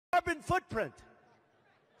carbon footprint.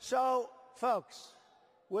 So, folks,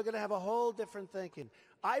 we're going to have a whole different thinking.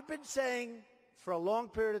 I've been saying for a long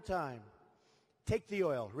period of time, take the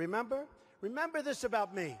oil. Remember? Remember this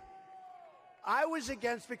about me. I was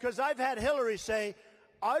against, because I've had Hillary say,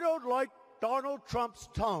 I don't like Donald Trump's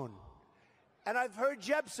tone. And I've heard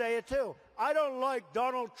Jeb say it too. I don't like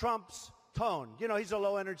Donald Trump's tone. You know, he's a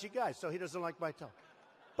low-energy guy, so he doesn't like my tone.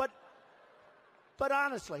 But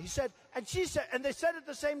honestly, he said, and she said, and they said it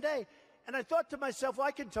the same day. And I thought to myself, well,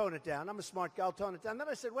 I can tone it down. I'm a smart guy, I'll tone it down. Then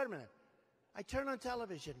I said, wait a minute. I turn on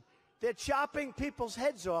television. They're chopping people's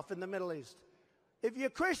heads off in the Middle East. If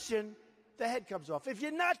you're Christian, the head comes off. If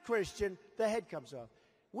you're not Christian, the head comes off.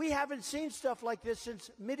 We haven't seen stuff like this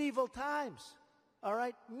since medieval times, all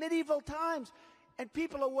right? Medieval times. And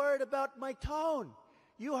people are worried about my tone.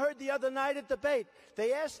 You heard the other night at debate,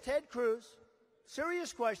 they asked Ted Cruz,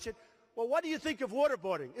 serious question, well, what do you think of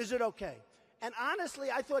waterboarding? Is it okay? And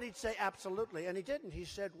honestly, I thought he'd say absolutely, and he didn't. He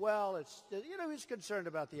said, well, it's, you know, he's concerned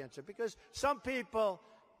about the answer because some people,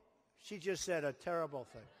 she just said a terrible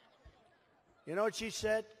thing. You know what she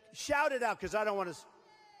said? Shout it out, because I don't want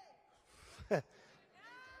to.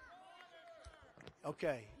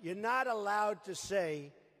 Okay, you're not allowed to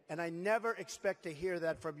say, and I never expect to hear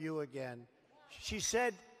that from you again. She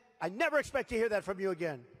said, I never expect to hear that from you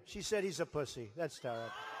again. She said he's a pussy. That's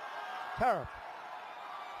terrible. Terrible.